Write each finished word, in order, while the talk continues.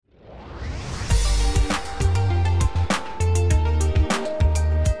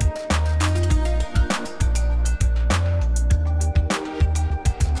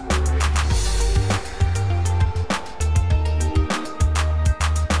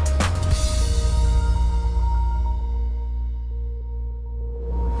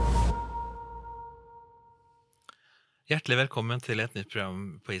Hjertelig velkommen til et nytt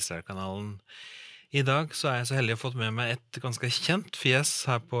program på Israelkanalen. I dag så er jeg så heldig å ha fått med meg et ganske kjent fjes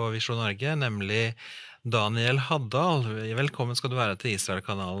her på Visjon Norge, nemlig Daniel Haddal. Velkommen skal du være til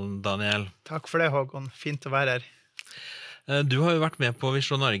Israelkanalen, Daniel. Takk for det, Håkon. Fint å være her. Du har jo vært med på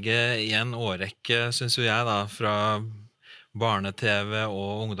Visjon Norge i en årrekke, synes jo jeg da, fra barne-TV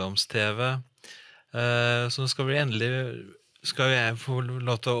og ungdoms-TV. Så nå skal jeg få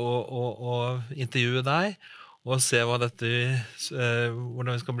lov til å intervjue deg, og se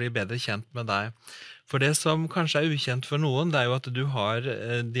hvordan vi skal bli bedre kjent med deg. For det som kanskje er ukjent for noen, det er jo at du har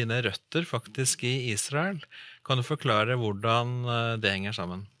dine røtter faktisk i Israel. Kan du forklare hvordan det henger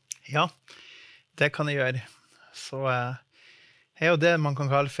sammen? Ja, det kan jeg gjøre. Så jeg er jo det man kan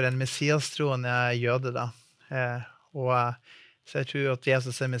kalle for en Messias-troende jøde da. Så jeg tror at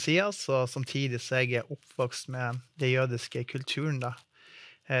Jesus er Messias, og samtidig så er jeg oppvokst med det jødiske kulturen da.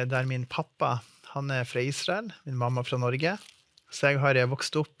 Der min pappa, han er fra Israel, min mamma fra Norge. Så jeg har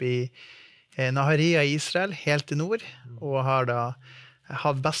vokst opp i Naharia i Israel, helt i nord, og har da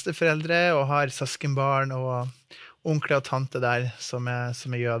hatt besteforeldre, og har søskenbarn, og onkler og tante der, som er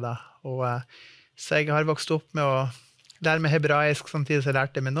jøder. Så jeg har vokst opp med å lære meg hebraisk, samtidig som jeg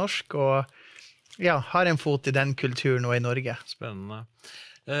lærte meg norsk, og ja, har en fot i den kulturen nå i Norge. Spennende.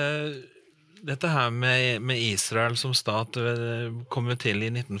 Dette her med Israel som stat kom jo til i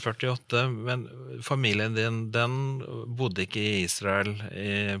 1948, men familien din, den bodde ikke i Israel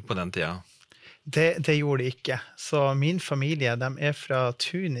på den tida? Det gjorde de ikke. Så min familie, de er fra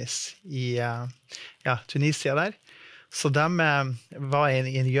Tunis, i Tunisia der. Så de var i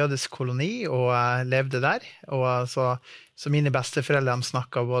en jødisk koloni og levde der. Og så mine besteforeldre de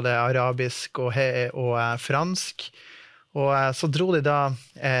snakket både arabisk og fransk. Og så dro de da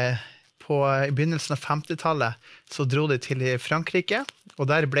i begynnelsen av 50-tallet så dro de til Frankrike,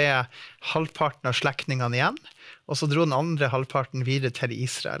 og der ble halvparten av slektningene igjen, og så dro den andre halvparten videre til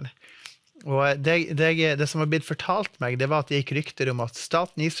Israel. Og det som har blitt fortalt meg, det var at det gikk rykter om at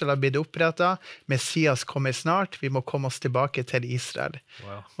staten Israel har blitt opprettet, Messias kommer snart, vi må komme oss tilbake til Israel.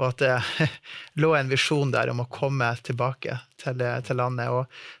 Wow. Og at det lå en visjon der om å komme tilbake til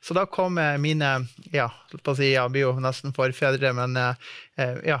landet. Så da kom mine, jeg blir jo nesten forfedre, men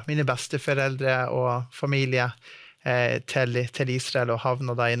mine besteforeldre og familie til Israel og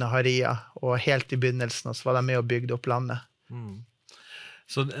havnet da i Naharia, og helt i begynnelsen, så var de med og bygde opp landet. Mm.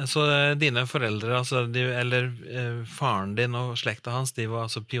 Så dine foreldre, eller faren din og slekta hans, de var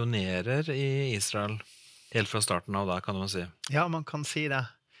altså pionerer i Israel helt fra starten av da, kan man si? Ja, man kan si det.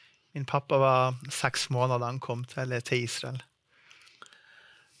 Min pappa var 6 måneder da han kom til Israel.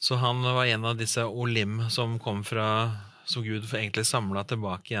 Så han var en av disse olim som kom fra, som Gud egentlig samlet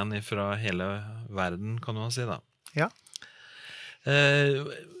tilbake igjen fra hele verden, kan man si da? Ja.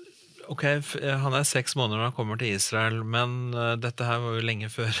 Ok, han er 6 måneder når han kommer til Israel, men dette her var jo lenge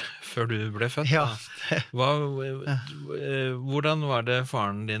før du ble født. Ja. Hvordan var det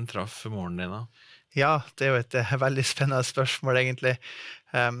faren din traff moren din da? Ja, det er jo et veldig spennende spørsmål egentlig.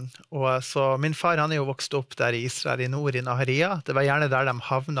 Så min far han er jo vokst opp der i Israel, i nord, i Naharia. Det var gjerne der de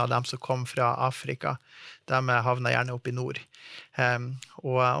havnet, de som kom fra Afrika. De havnet gjerne opp i nord.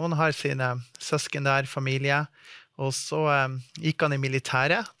 Og han har sine søsken der, familie. Og så gikk han i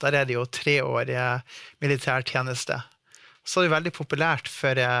militæret. Der er det jo 3 år militærtjeneste. Så er det veldig populært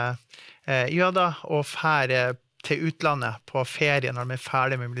for jøder å fære til utlandet på ferie når de er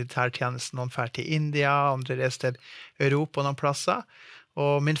ferdig med militærtjenesten. Noen fær til India, andre reiser til Europa og noen plasser.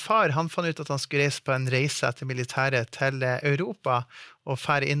 Og min far han fant ut at han skulle reise på en reise etter militæret til Europa og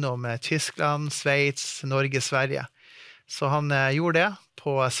fære innom Tyskland, Sveits, Norge, Sverige. Så han gjorde det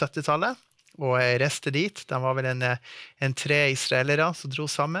på 70-tallet. Og jeg reiste dit. De var vel en 3 israelere som dro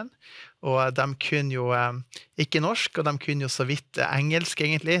sammen. Og de kunne jo ikke norsk, og de kunne jo så vidt engelsk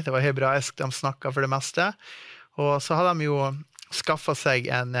egentlig. Det var hebraisk de snakket for det meste. Og så hadde de jo skaffet seg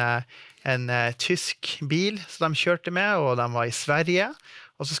en tysk bil som de kjørte med, og de var i Sverige.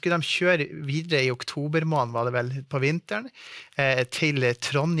 Og så skulle de kjøre videre i oktobermåned, var det vel på vinteren, til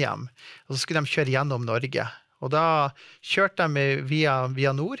Trondheim. Og så skulle de kjøre gjennom Norge. Og da kjørte de via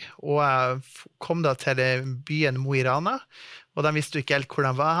nord, og kom da til byen Mo i Rana, og de visste jo ikke helt hvor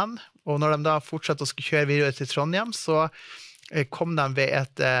de var hen. Og når de da fortsatte å skulle kjøre videre til Trondheim, så kom de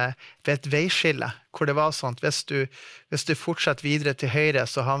ved et veiskille, hvor det var sånn at hvis du fortsatte videre til høyre,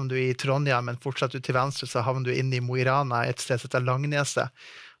 så havner du i Trondheim, men fortsatte du til venstre, så havner du inne i Mo i Rana, et sted som heter Langneset.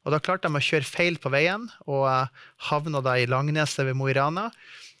 Og da klarte de å kjøre feil på veien, og havnet da i Langneset ved Mo i Rana.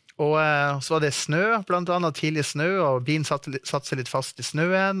 Og så var det snø, blant annet tidlig snø, og bilen satte seg litt fast i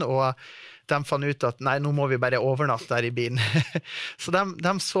snøen, og de fant ut at nei, nå må vi bare overnatte der i bilen. Så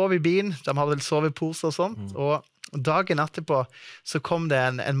de sov i bilen, de hadde vel sovepose og sånt, og Og dagen etterpå så kom det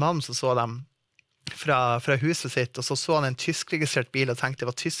en mann som så dem fra huset sitt, og så han en tyskregistrert bil og tenkte det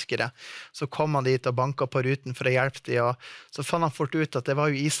var tyskere. Så kom han dit og banket på ruten for å hjelpe dem, og så fant han fort ut at det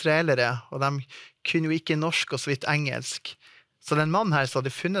var jo israelere, og de kunne jo ikke norsk og så vidt engelsk. Så den mannen her som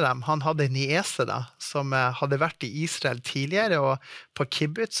hadde funnet dem, han hadde en niese da, som hadde vært i Israel tidligere, og på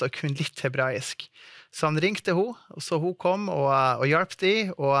kibbutz og kunne litt hebraisk. Så han ringte henne, og så hun kom og hjalp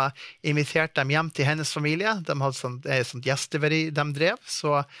dem, og inviterte dem hjem til hennes familie. De hadde sånt gjesteveri de drev,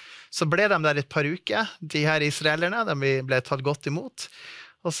 så ble de der et par uker, de her israelerne, de ble tatt godt imot.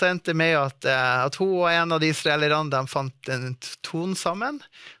 Og så endte det med at hun og en av de israelerne, de fant en ton sammen.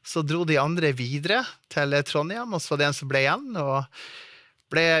 Så dro de andre videre til Trondheim, og så var det en som ble igjen, og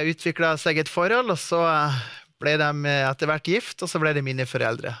utviklet seg et forhold, og så ble de etter hvert gift, og så ble de mine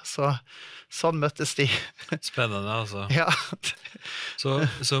foreldre. Så sånn møttes de. Spennende, altså. Ja.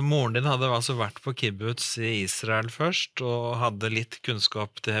 Så moren din hadde altså vært på kibbutz i Israel først, og hadde litt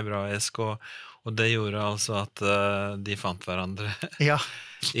kunnskap til hebraisk, og det gjorde altså at de fant hverandre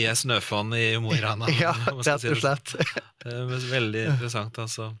i en snøfonn i Mo i Rana. Ja, rett og slett. Veldig interessant,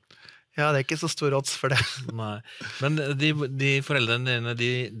 altså. Ja, det ikke så stor odds for det. Nei. Men de foreldrene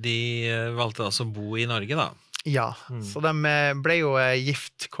dine, de valgte altså å bo i Norge, da? Ja, så de ble jo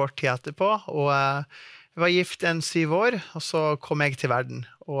gift kort tid etterpå, og jeg var gift 7 år, og så kom jeg til verden.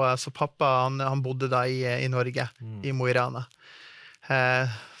 Og så pappa, han bodde da i Norge, i Mo i Rana.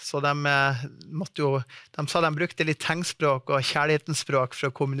 Så de sa de brukte litt tegnspråk og kjærlighetsspråk for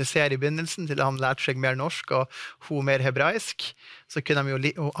å kommunisere i begynnelsen, til han lærte seg mer norsk og hun mer hebraisk. Så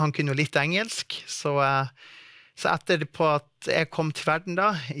han kunne jo litt engelsk, så etterpå at jeg kom til verden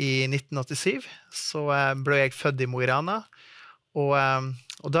da, i 1987, så ble jeg født i Mo i Rana.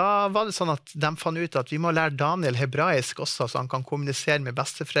 Og da var det sånn at de fant ut at vi må lære Daniel hebraisk også, så han kan kommunisere med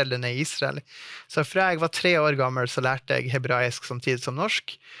besteforeldrene i Israel. Så fra jeg var 3 år gammel, så lærte jeg hebraisk samtidig som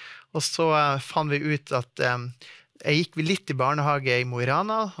norsk. Og så fant vi ut at jeg gikk litt i barnehage i Mo i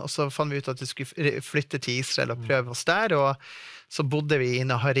Rana, og så fant vi ut at vi skulle flytte til Israel og prøve oss der, og så bodde vi i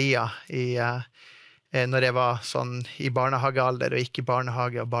Naharia når jeg var sånn i barnehagealder, og gikk i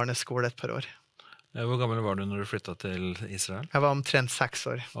barnehage og barneskole et par år. Hvor gammel var du når du flyttet til Israel? Jeg var omtrent 6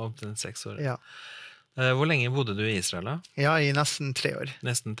 år. Omtrent 6 år. Ja. Hvor lenge bodde du i Israel da? Ja, i nesten 3 år.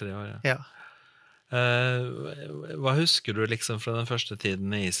 Nesten 3 år, Ja. Hva husker du liksom fra den første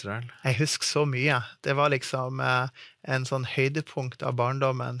tiden i Israel? Jeg husker så mye. Det var liksom en sånn høydepunkt av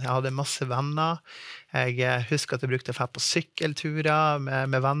barndommen. Jeg hadde masse venner. Jeg husker at jeg brukte å dra på sykkelturer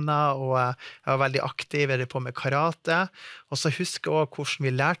med venner, og jeg var veldig aktiv, jeg drev på med karate. Og så husker jeg også hvordan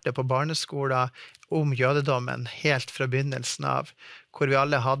vi lærte på barneskolen om jødedommen helt fra begynnelsen av, hvor vi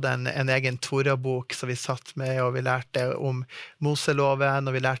alle hadde en egen Torah-bok som vi satt med, og vi lærte om Moseloven,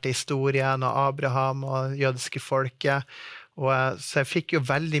 og vi lærte historien og Abraham og jødiske folket. Så jeg fikk jo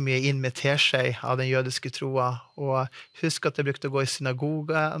veldig mye inn med teskje av den jødiske troa, og husk at jeg brukte å gå i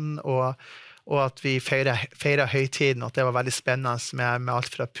synagogen, og at vi feiret høytiden, og at det var veldig spennende med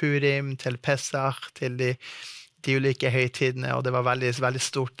alt fra Purim til Pesach til de ulike høytidene, og det var veldig, veldig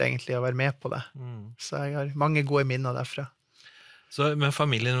stort egentlig å være med på det. Så jeg har mange gode minner derfra. Men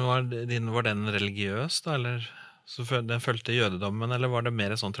familien din, var den religiøs da, eller så den fulgte jødedommen, eller var det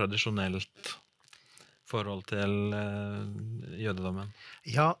mer sånn tradisjonelt forhold til jødedommen?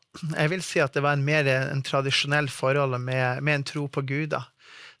 Ja, jeg vil si at det var mer en tradisjonell forhold med en tro på Gud da.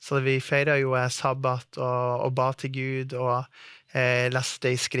 Så vi feiret jo sabbat og ba til Gud, og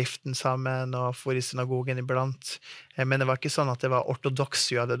leste i skriften sammen og for i synagogen iblant. Men det var ikke sånn at det var ortodoks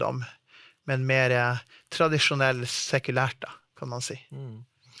jødedom, men mer tradisjonell sekulært da, kan man si.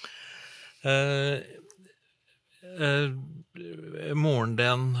 Moren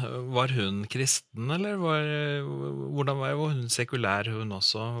din, var hun kristen, eller hvordan var hun sekulær hun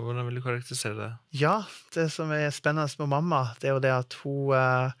også? Hvordan vil du karakterisere det? Ja, det som er spennende med mamma, det er jo det at hun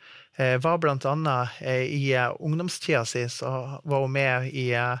var blant annet i ungdomstida si, så var hun med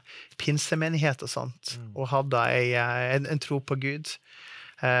i pinsemenighet og sånt, og hadde en tro på Gud.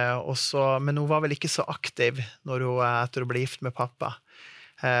 Men hun var vel ikke så aktiv etter å bli gift med pappa.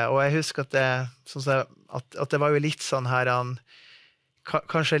 Og jeg husker at det var jo litt sånn her,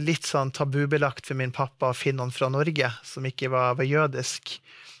 kanskje litt sånn tabubelagt for min pappa å finne noen fra Norge som ikke var jødisk.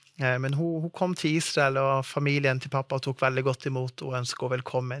 Men hun kom til Israel, og familien til pappa tok veldig godt imot, og ønsket å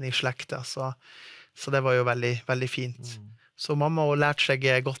velkommen i slekta, så det var jo veldig, veldig fint. Så mamma lærte seg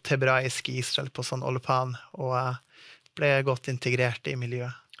godt hebraisk i Israel på sånn olpan, og ble godt integrert i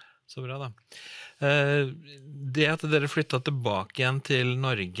miljøet. Så bra da. Det at dere flyttet tilbake igjen til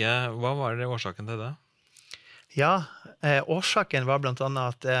Norge, hva var det årsaken til det? Ja, årsaken var blant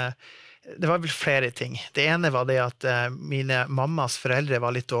annet at Det var vel flere ting. Det ene var det at mine mammas foreldre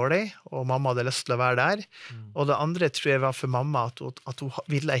var litt dårlige, og mamma hadde lyst til å være der. Og det andre tror jeg var for mamma at hun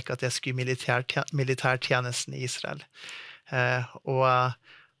ville ikke at jeg skulle militærtjenesten i Israel. Og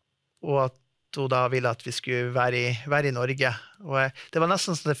at hun da ville at vi skulle være i Norge. Og det var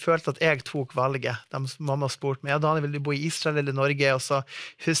nesten sånn at jeg følte at jeg tok valget. Mamma spurte meg, ja, Daniel, vil du bo i Israel eller Norge? Og så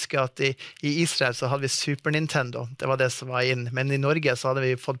husker jeg at i Israel så hadde vi Super Nintendo. Det var det som var inn. Men i Norge så hadde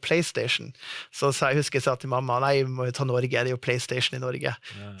vi fått PlayStation. Så jeg husker jeg sa til mamma, nei, vi må jo ta Norge, det er jo PlayStation i Norge.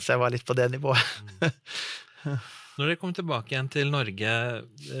 Ja. Så jeg var litt på det nivået. Når dere kom tilbake igjen til Norge,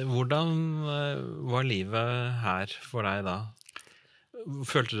 hvordan var livet her for deg da?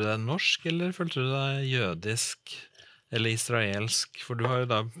 Følte du deg norsk, eller følte du deg jødisk eller israelsk? For du har jo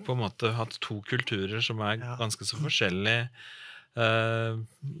da på en måte hatt to kulturer som ganske så forskjellige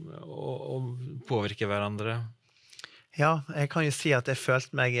og påvirker hverandre. Ja, jeg kan jo si at jeg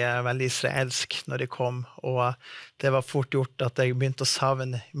følte meg veldig israelsk når jeg kom, og det var fort gjort at jeg begynte å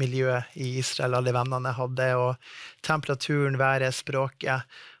savne miljøet i Israel, alle vennene jeg hadde, og temperaturen, været, språket.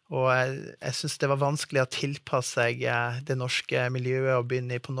 Og jeg synes det var vanskelig å tilpasse seg det norske miljøet og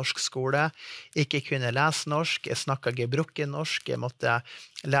begynne på norsk skole. Ikke kunne lese norsk, jeg snakket gebrukken norsk, jeg måtte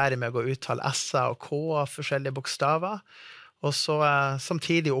lære meg å uttale S-er og K-er, forskjellige bokstaver. Og så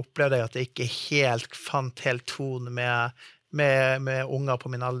samtidig opplevde jeg at jeg ikke helt fant helt ton med unger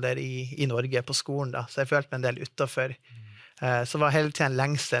på min alder i Norge på skolen da. Så jeg følte meg en del utenfor. Så det var hele tiden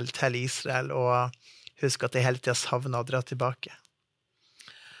lengsel til Israel, og husk at jeg hele tiden savnet å dra tilbake.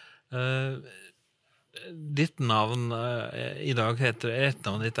 Ditt navn i dag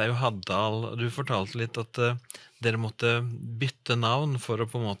etternavnet ditt jo Haddal. Du fortalte litt at dere måtte bytte navn for å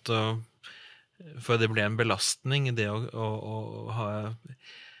på en måte for det ble en belastning det å ha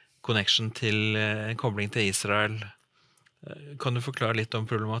connection til en kobling til Israel. Kan du forklare litt om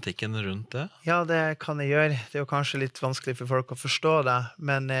problematikken rundt det? Ja, det kan jeg gjøre. Det jo kanskje litt vanskelig for folk å forstå det,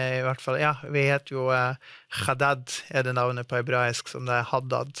 men i hvert fall, ja, vi heter jo Haddad, det navnet på hebraisk, som det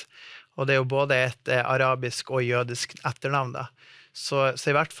Haddad. Og det jo både et arabisk og jødisk etternavn da. Så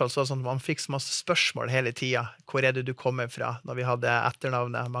i hvert fall sånn at man fikk så masse spørsmål hele tiden. Hvor det du kommer fra? Når vi hadde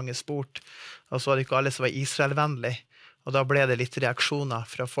etternavnet, mange spurt. Og så var det ikke alle som var Israel-vennlig. Og da ble det litt reaksjoner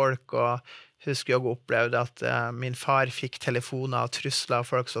fra folk, og husker jeg opplevde at min far fikk telefoner og trusler av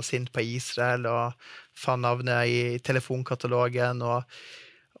folk som var sint på Israel, og fann navnet i telefonkatalogen, og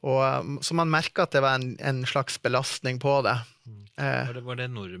så man merket at det var en slags belastning på det. Var det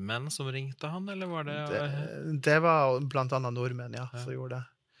nordmenn som ringte han, eller var det... Det var blant annet nordmenn, ja, som gjorde det.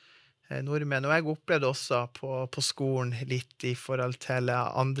 Nordmenn, og jeg opplevde også på skolen litt i forhold til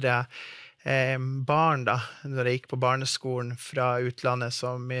andre barn da, når jeg gikk på barneskolen fra utlandet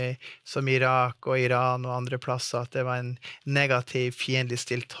som Irak og Iran og andre plasser, at det var en negativ, fiendtlig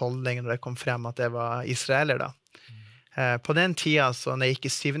stilt holdning når det kom frem at det var israeler da. På den tiden, så når jeg gikk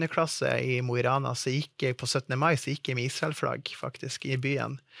i 7. klasse i Mo i Rana, så gikk jeg på 17. mai, så gikk jeg med Israel-flagg faktisk i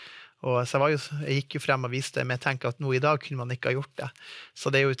byen. Og så jeg gikk jo frem og viste, men jeg tenker at nå i dag kunne man ikke ha gjort det.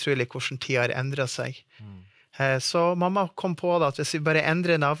 Så det jo utrolig hvordan tiden har endret seg. Så mamma kom på da, at hvis vi bare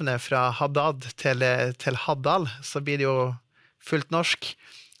endrer navnet fra Haddad til Haddal, så blir det jo fullt norsk.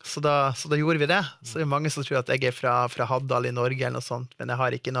 Så da gjorde vi det. Så det mange som tror at jeg fra Haddal i Norge eller noe sånt, men jeg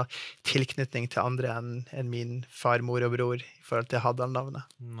har ikke noe tilknytning til andre enn min far, mor og bror i forhold til Haddal-navnet.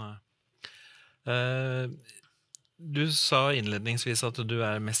 Nei. Du sa innledningsvis at du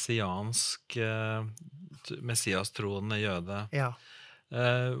messias-troende jøde. Ja.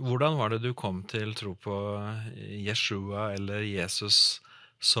 Hvordan var det du kom til tro på Jeshua eller Jesus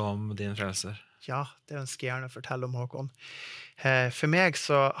som din frelser? Ja, det ønsker jeg gjerne å fortelle om, Håkon. For meg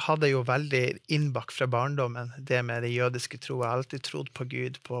så hadde jeg jo veldig innbakt fra barndommen det med det jødiske tro. Jeg har alltid trodd på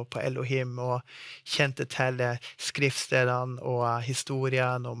Gud, på Elohim, og kjente til skriftstedene og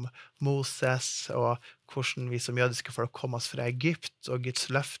historien om Moses, og hvordan vi som jødiske folk kom oss fra Egypt og Guds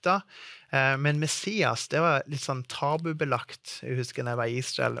løfter. Men Messias, det var litt sånn tabubelagt, jeg husker når jeg var i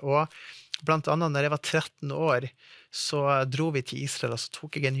Israel. Og blant annet når jeg var 13 år, så dro vi til Israel, og så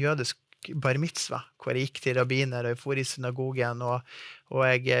tok jeg en jødisk bar mitzvah, hvor jeg gikk til rabbiner og jeg for i synagogen, og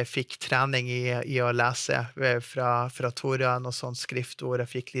jeg fikk trening i å lese fra Toraen og sånn skriftord.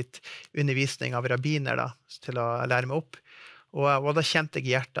 Jeg fikk litt undervisning av rabbiner da, til å lære meg opp. Og da kjente jeg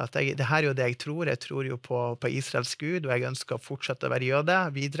i hjertet at det her er jo det jeg tror. Jeg tror jo på Israels Gud, og jeg ønsker å fortsette å være jøde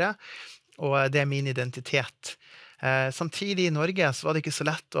videre, og det er min identitet. Samtidig i Norge så var det ikke så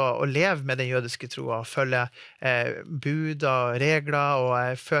lett å leve med den jødiske troa, følge bud og regler, og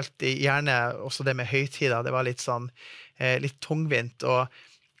jeg følte gjerne også det med høytider, det var litt sånn, litt tungvint,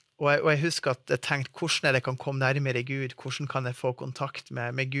 og jeg husker at jeg tenkte, hvordan det kan komme nærmere Gud, hvordan kan jeg få kontakt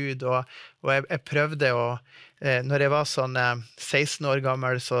med Gud, og jeg prøvde å, når jeg var sånn 16 år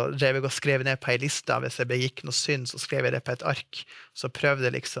gammel, så drev jeg og skrev ned på en liste, hvis jeg begikk noe synd, så skrev jeg det på et ark, så prøvde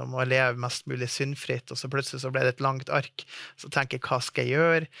jeg liksom å leve mest mulig syndfritt, og så plutselig så ble det et langt ark, så tenker jeg, hva skal jeg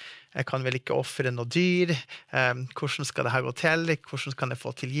gjøre? Jeg kan vel ikke offre noe dyr, hvordan skal det her gå til, hvordan kan jeg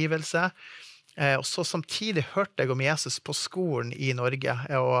få tilgivelse? Og så samtidig hørte jeg om Jesus på skolen i Norge,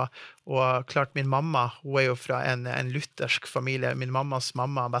 og klart min mamma, hun jo fra en luthersk familie, min mammas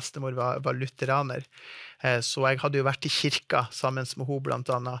mamma og bestemor var lutheraner, så jeg hadde jo vært i kirka sammen med henne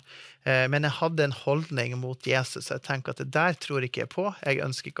blant annet, men jeg hadde en holdning mot Jesus, så jeg tenker at det der tror ikke jeg på, jeg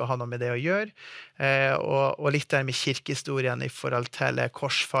ønsker ikke å ha noe med det å gjøre, og litt der med kirkehistorien i forhold til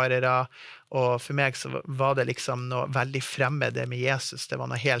korsfarere, og for meg så var det liksom noe veldig fremmed det med Jesus, det var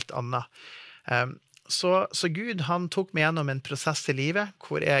noe helt annet. Så Gud, han tok meg gjennom en prosess i livet,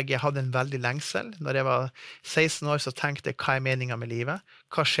 hvor jeg hadde en veldig lengsel. Når jeg var 16 år, så tenkte jeg, hva meningen med livet?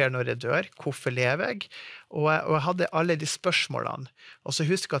 Hva skjer når jeg dør? Hvorfor lever jeg? Og jeg hadde alle de spørsmålene. Og så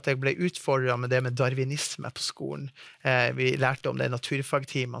husker jeg at jeg ble utfordret med det med darwinisme på skolen. Vi lærte om det i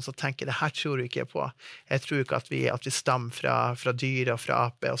naturfagtimen, så tenker jeg, det her tror jeg ikke på. Jeg tror ikke at vi stammer fra dyr og fra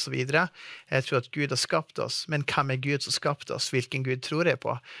ape og så videre. Jeg tror at Gud har skapt oss, men hvem Gud som skapte oss? Hvilken Gud tror jeg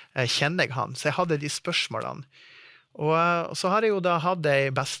på? Kjenner jeg han? Så jeg hadde de spørsmålene. Og så har jeg jo da hatt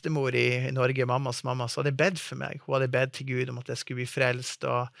en bestemor i Norge, mammas mamma, så hadde bedt for meg. Hun hadde bedt til Gud om at jeg skulle bli frelst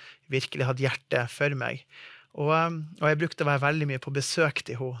og virkelig hatt hjerte for meg. Og jeg brukte å være veldig mye på besøk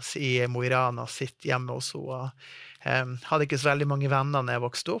til henne i Mo i Rana, sitt hjemme hos henne. Hadde ikke så veldig mange venner når jeg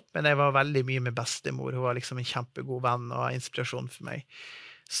vokste opp, men jeg var veldig mye med bestemor. Hun var liksom en kjempegod venn og inspirasjon for meg.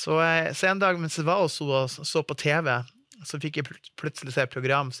 Så en dag mens jeg var hos henne og så på TV, så fikk jeg plutselig se et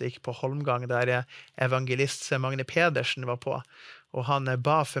program som gikk på Holmgang, der evangelist Magne Pedersen var på, og han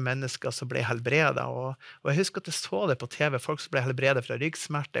ba for mennesker som ble helbredet, og jeg husker at jeg så det på TV, folk som ble helbredet fra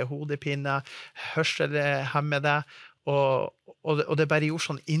ryggsmerte, hodepine, hørselhemmede, og det bare gjorde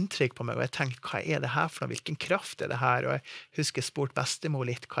sånn inntrykk på meg, og jeg tenkte, hva det her for noe? Hvilken kraft det her? Og jeg husker jeg spurte bestemor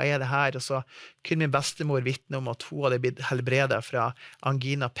litt, hva det her? Og så kunne min bestemor vitne om at hun hadde blitt helbredet fra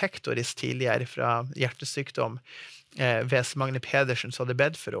angina pectoris tidligere, fra hjertesykdom, ved Magne Pedersen som hadde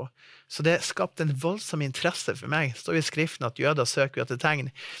bedt for henne. Så det skapte en voldsom interesse for meg. Det står i skriften at jøder søker etter tegn.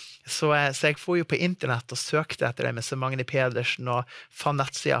 Så jeg får jo på internett og søkte etter det med Magne Pedersen og fant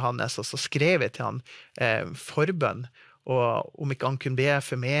nettsiden hans, og så skrev jeg til han forbønn, og om ikke han kunne be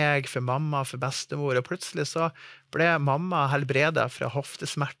for meg, for mamma, for bestemor, og plutselig så ble mamma helbredet fra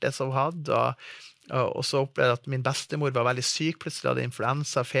hoftesmerte som hun hadde, og så opplevde jeg at min bestemor var veldig syk, plutselig hadde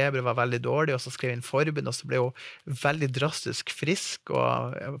influensa, feber, var veldig dårlig, og så skrev hun forbund, og så ble hun veldig drastisk frisk,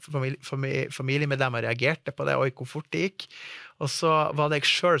 og familiemedlemmer reagerte på det, og hvor fort det gikk. Og så var det jeg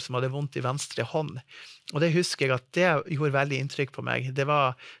selv som hadde vondt i venstre hånd. Og det husker jeg at det gjorde veldig inntrykk på meg. Det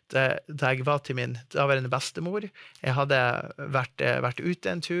var da jeg var til min daværende bestemor. Jeg hadde vært ute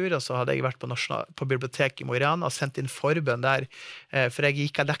en tur, og så hadde jeg vært på biblioteket i Mo i Rana og sendt inn forbønn der, for jeg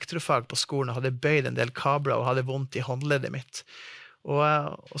gikk elektrofag på skolen og hadde bøyd en del kabler og hadde vondt i håndleddet mitt. Og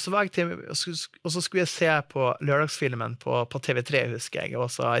så skulle jeg se på lørdagsfilmen på TV3, husker jeg,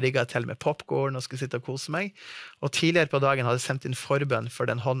 og så rigget jeg til med popcorn og skulle sitte og kose meg. Og tidligere på dagen hadde jeg sendt inn forbønn for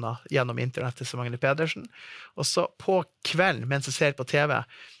den hånda gjennom internett til Magne Pedersen. Og så på kvelden, mens jeg ser på TV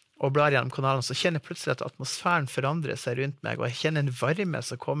og blar gjennom kanalen, så kjenner jeg plutselig at atmosfæren forandrer seg rundt meg, og jeg kjenner en varme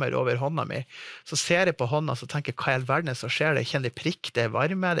som kommer over hånda mi. Så ser jeg på hånda, så tenker jeg, hva i all verden som skjer det? Jeg kjenner prikk, det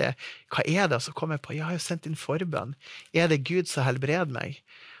varme, hva det? Og så kommer jeg på, jeg har jo sendt inn forbønn. Det Gud som helbreder meg?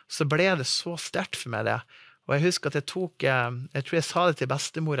 Så ble det så sterkt for meg det. Og jeg husker at jeg tror jeg sa det til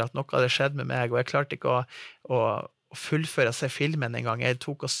bestemor at noe hadde skjedd med meg, og jeg klarte ikke å fullføre seg filmen en gang. Jeg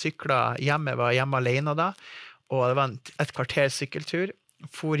tok og syklet hjemme, var hjemme alene da, og det var et kvarters sykkeltur.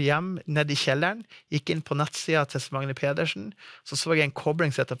 For hjem ned i kjelleren, gikk inn på nettsida til Magne Pedersen, så jeg en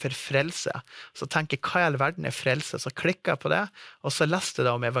kobling som heter for frelse. Så tenker jeg, hva i all verden frelse? Så klikket jeg på det, og så leste jeg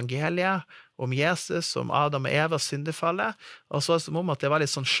om evangeliet, om Jesus, om Adam og Eva syndefallet, og så som om at det var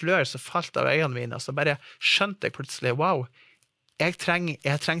litt sånn slør som falt av øynene mine, og så bare skjønte jeg plutselig, wow, jeg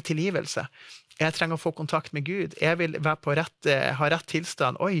trenger tilgivelse. Jeg trenger å få kontakt med Gud. Jeg vil være ha rett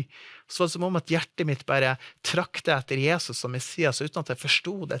tilstand. Oi, så som om at hjertet mitt bare trakte etter Jesus som Messias, uten at jeg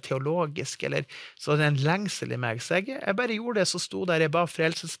forstod det teologisk, eller så det en lengsel i meg. Så jeg bare gjorde det, så stod der, jeg ba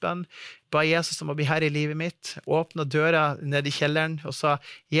frelsesbønn, ba Jesus om å bli herre i livet mitt, åpnet døra ned i kjelleren, og sa,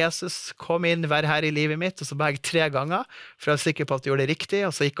 Jesus, kom inn, vær herre i livet mitt, og så ba jeg 3 ganger, for jeg var sikker på at jeg gjorde det riktig,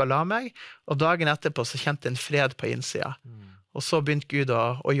 og så gikk jeg og la meg, og dagen etterpå så kjente jeg en fred på innsida. Og så begynte Gud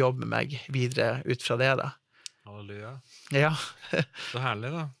å jobbe med meg videre ut fra det da. Halleluja. Ja. Så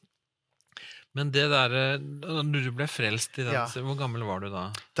herlig da. Men det der, når du ble frelst i den, Ja. hvor gammel var du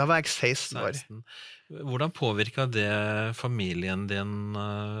da? Da var jeg 16 år. 16. Hvordan påvirket det familien din?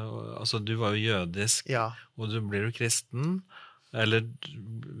 Altså, du var jo jødisk, Ja. og du blir jo kristen, eller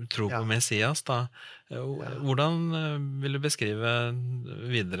tro på Ja. Messias da. Hvordan vil du beskrive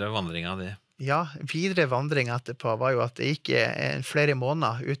videre vandringen di? Ja, videre vandring etterpå var jo at det gikk flere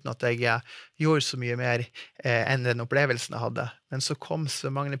måneder uten at jeg gjorde så mye mer enn den opplevelsen jeg hadde. Men så kom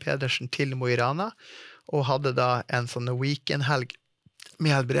Magne Pedersen til Mo i Rana, og hadde da en sånn weekendhelg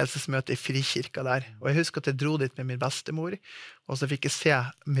med helbredelsesmøte i frikirka der. Og jeg husker at jeg dro dit med min bestemor, og så fikk jeg se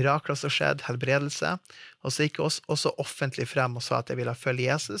mirakler som skjedde, helbredelse. Og så gikk jeg også offentlig frem og sa at jeg ville følge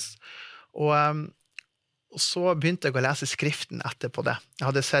Jesus. Og så begynte jeg å lese skriften etterpå det. Jeg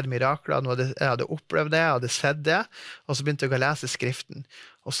hadde sett mirakler, jeg hadde opplevd det, jeg hadde sett det, og så begynte jeg å lese skriften.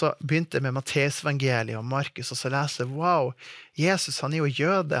 Og så begynte jeg med Matteusevangeliet og Markus, og så lese, wow, Jesus, han jo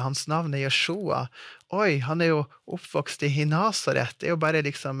jøde, hans navn Jeshua. Oi, han jo oppvokst i Nazaret, det jo bare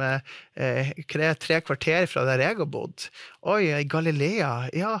liksom 3 kvarter fra der jeg har bodd. Oi, i Galilea,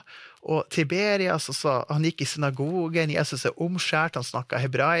 ja. Og Tiberias, han gikk i synagogen, Jesus omskjært, han snakket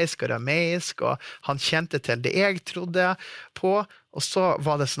hebraisk og arameisk, og han kjente til det jeg trodde på, og så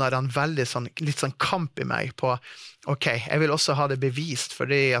var det sånn han veldig litt sånn kamp i meg på, ok, jeg vil også ha det bevist,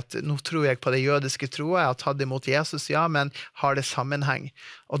 fordi at nå tror jeg på det jødiske troet, jeg har tatt imot Jesus, ja, men har det sammenheng?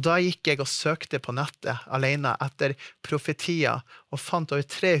 Og da gikk jeg og søkte på nettet alene etter profetier, og fant over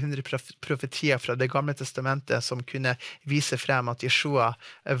 300 profetier fra det gamle testamentet som kunne vise frem at Jeshua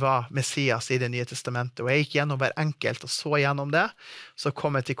var Messias i det nye testamentet. Og jeg gikk gjennom hver enkelt og så gjennom det, så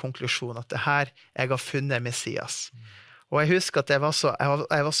kom jeg til konklusjonen at det her jeg har funnet Messias. Og jeg husker at jeg var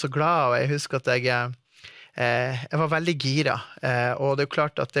så glad, og jeg husker at jeg var veldig gira, og det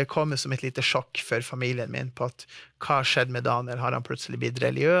klart at det kom som et lite sjokk for familien min på at hva skjedde med Daniel? Har han plutselig blitt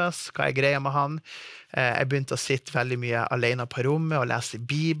religiøs? Hva greia med han? Jeg begynte å sitte veldig mye alene på rommet og lese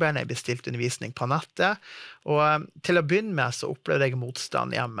Bibelen, jeg bestilte undervisning på nettet, og til å begynne med så opplevde jeg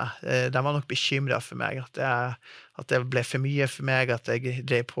motstand hjemme. De var nok bekymret for meg, at det ble for mye for meg, at jeg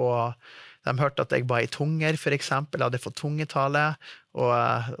drev på. De hørte at jeg ba i tunger, for eksempel, hadde fått tungetale,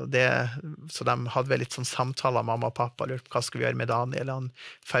 så de hadde vel litt sånn samtaler, mamma og pappa, lurte på hva skal vi gjøre med Daniel, han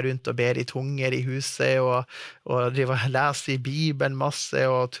fer rundt og ber i tunger i huset, og driver og leser i Bibelen masse,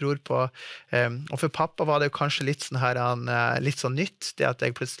 og tror på, og for pappa var det jo kanskje litt sånn her, litt sånn nytt, det at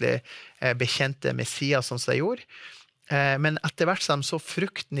jeg plutselig bekjente Messias som jeg gjorde, men etter hvert så de så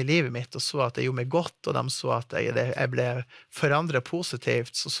frukten i livet mitt, og så at det gjorde meg godt, og de så at jeg ble forandret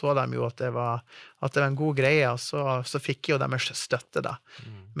positivt, så de jo at det var en god greie, og så fikk jeg jo deres støtte da.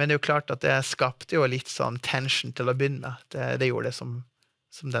 Men det er jo klart at det skapte jo litt sånn tension til å begynne med. Det gjorde det som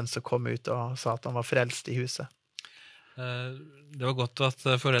den som kom ut og sa at han var frelst i huset. Det var godt at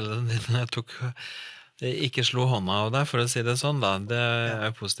foreldrene dine ikke slo hånda av deg, for å si det sånn da. Det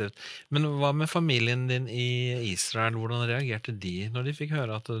er positivt. Men hva med familien din i Israel? Hvordan reagerte de når de fikk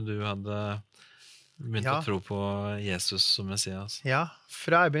høre at du hadde begynt å tro på Jesus som Messias? Ja,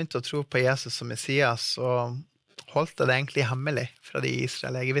 fra jeg begynte å tro på Jesus som Messias, så holdt jeg det egentlig hemmelig fra de i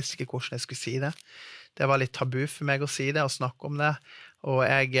Israel. Jeg visste ikke hvordan jeg skulle si det. Det var litt tabu for meg å si det, og snakke om det. Og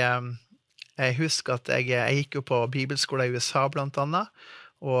jeg husker at jeg gikk jo på bibelskole i USA blant annet,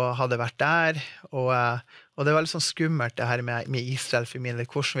 og hadde vært der, og det var litt sånn skummelt det her med Israel for min del,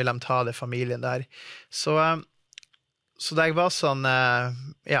 hvordan vil de ta det familien der. Så da jeg var sånn,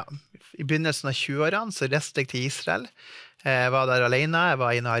 i begynnelsen av 20-årene, så reiste jeg til Israel. Jeg var der alene, jeg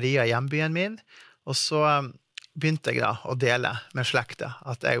var i Naharia, hjembyen min, og så begynte jeg da å dele med slekta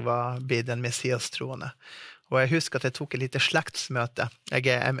at jeg var blitt en Messias-troende. Og jeg husker at jeg tok et lite slektsmøte.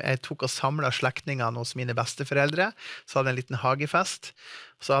 Jeg tok og samlet slektningene hos mine besteforeldre, så hadde jeg en liten hagefest.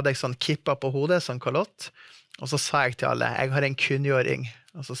 Så hadde jeg sånn kippa på hodet, sånn kalott, og så sa jeg til alle, jeg har en kunngjøring,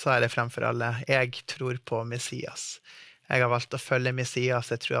 og så sa jeg det fremfor alle, jeg tror på Messias. Jeg har valgt å følge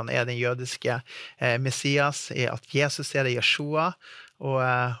Messias, jeg tror han er den jødiske Messias, at Jesus er det Jeshua, og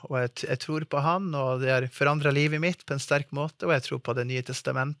jeg tror på han, og det har forandret livet mitt på en sterk måte, og jeg tror på det nye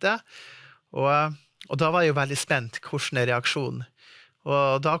testamentet, og da var jeg jo veldig spent hvordan er reaksjonen.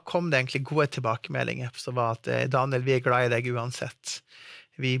 Og da kom det egentlig gode tilbakemeldinger, som var at Daniel, vi er glad i deg uansett.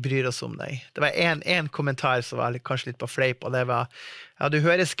 Vi bryr oss om deg. Det var en kommentar som var kanskje litt på fleip, og det var, ja, du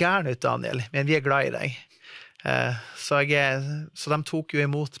høres gæren ut, Daniel, men vi er glad i deg. Så de tok jo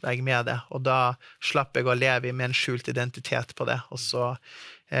imot meg med det, og da slapp jeg å leve med en skjult identitet på det, og så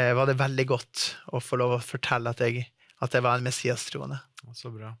var det veldig godt å få lov å fortelle at jeg var en Messias-troende.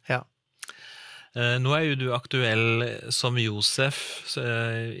 Så bra. Ja. Nå jo du aktuell som Josef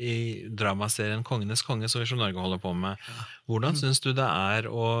i dramaserien Kongenes konge, som Visjon Norge holder på med. Hvordan synes du det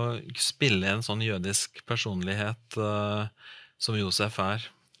å spille en sånn jødisk personlighet som Josef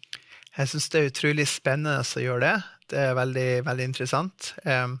Jeg synes det utrolig spennende å gjøre det. Det veldig, veldig interessant.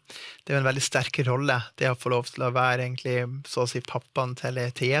 Det en veldig sterk rolle, det å få lov til å være egentlig, så å si, pappaen til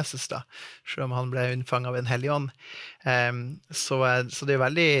Jesus da, selv om han ble unnfanget av en hellig ånd. Så det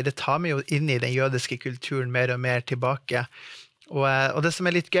veldig, det tar meg jo inn i den jødiske kulturen mer og mer tilbake. Og det som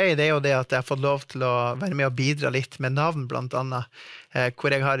litt gøy, det jo det at jeg har fått lov til å være med og bidra litt med navn, blant annet.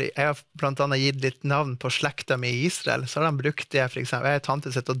 Hvor jeg har blant annet gitt litt navn på slekta mi i Israel. Så har de brukt det, for eksempel, jeg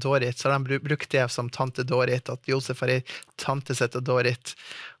tante sitt og Dorit, så har de brukt det som tante Dorit, at Josef i tante sitt og Dorit.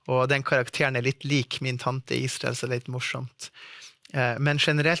 Og den karakteren litt lik min tante i Israel, så det litt morsomt. Men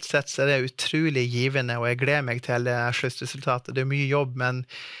generelt sett så det utrolig givende, og jeg gleder meg til sluttresultatet. Det mye jobb, men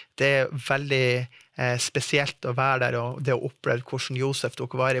det veldig spesielt å være der, og det å oppleve hvordan Josef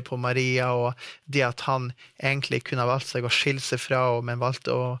tok vare på Maria, og det at han egentlig kunne valgt seg å skille seg fra henne, men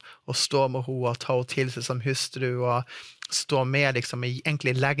valgte å stå med henne og ta henne til seg som hustru, og stå med, liksom,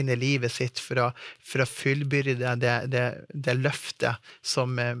 egentlig legge ned livet sitt for å fullbyrde det løftet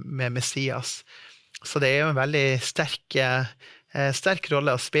som med Messias. Så det jo en veldig sterk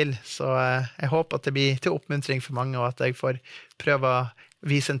rolle å spille, så jeg håper at det blir til oppmuntring for mange, og at jeg får prøve å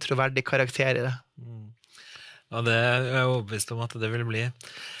vise en troverdig karakter i det. Ja, det jeg overbevist om at det vil bli.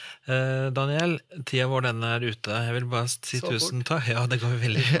 Daniel, tida vår den ute. Jeg vil bare si tusen takk. Ja, det går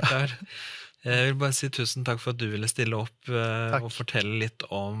veldig fort her. Jeg vil bare si tusen takk for at du ville stille opp og fortelle litt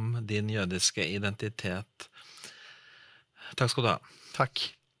om din jødiske identitet. Takk skal du ha. Takk.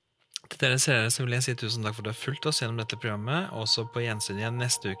 Til dere seere så vil jeg si tusen takk for at du har fulgt oss gjennom dette programmet, også på gjensyn igjen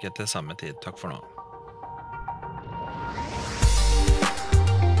neste uke til samme tid. Takk for nå.